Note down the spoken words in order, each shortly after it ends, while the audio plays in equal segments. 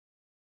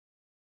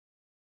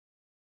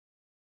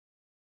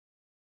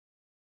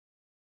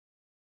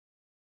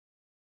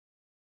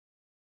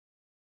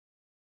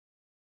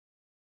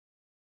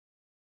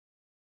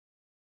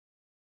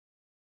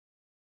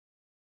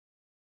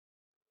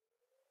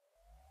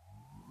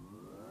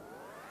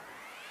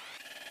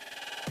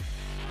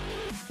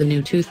The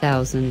new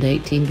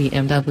 2018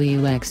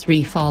 BMW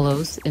X3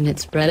 follows in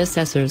its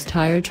predecessor's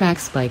tire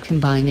tracks by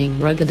combining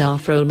rugged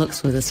off-road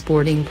looks with a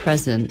sporting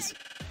presence.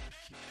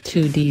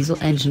 2 diesel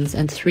engines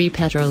and 3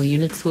 petrol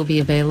units will be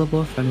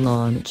available from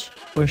launch,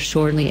 or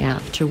shortly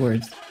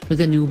afterwards, for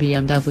the new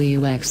BMW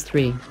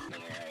X3.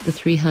 The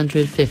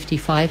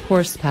 355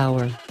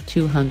 horsepower,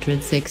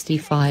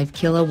 265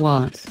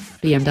 kilowatts,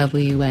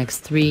 BMW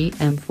X3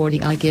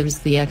 M40i gives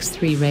the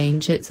X3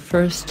 range its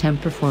first-time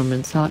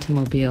performance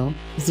automobile,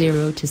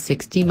 0 to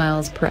 60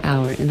 miles per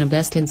hour in a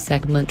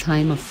best-in-segment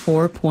time of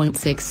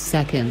 4.6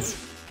 seconds.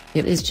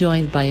 It is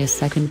joined by a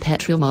second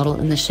petrol model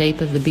in the shape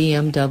of the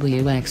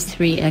BMW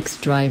X3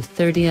 xDrive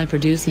 30i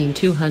producing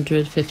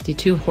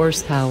 252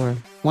 horsepower,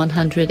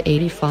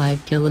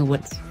 185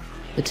 kilowatts.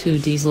 The 2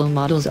 diesel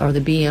models are the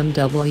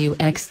BMW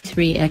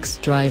X3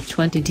 xDrive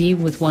 20d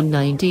with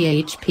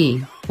 190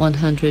 HP,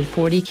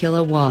 140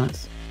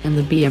 kilowatts, and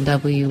the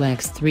BMW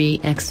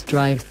X3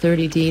 xDrive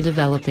 30d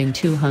developing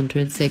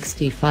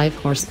 265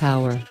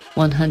 horsepower,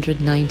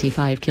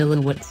 195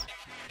 kilowatts.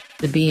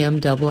 The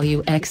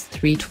BMW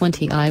X3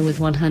 20i with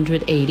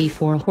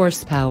 184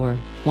 horsepower,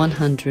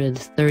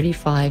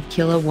 135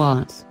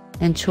 kilowatts,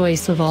 and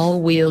choice of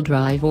all-wheel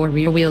drive or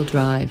rear-wheel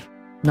drive,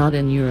 not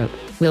in Europe,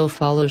 will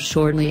follow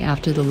shortly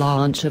after the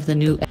launch of the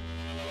new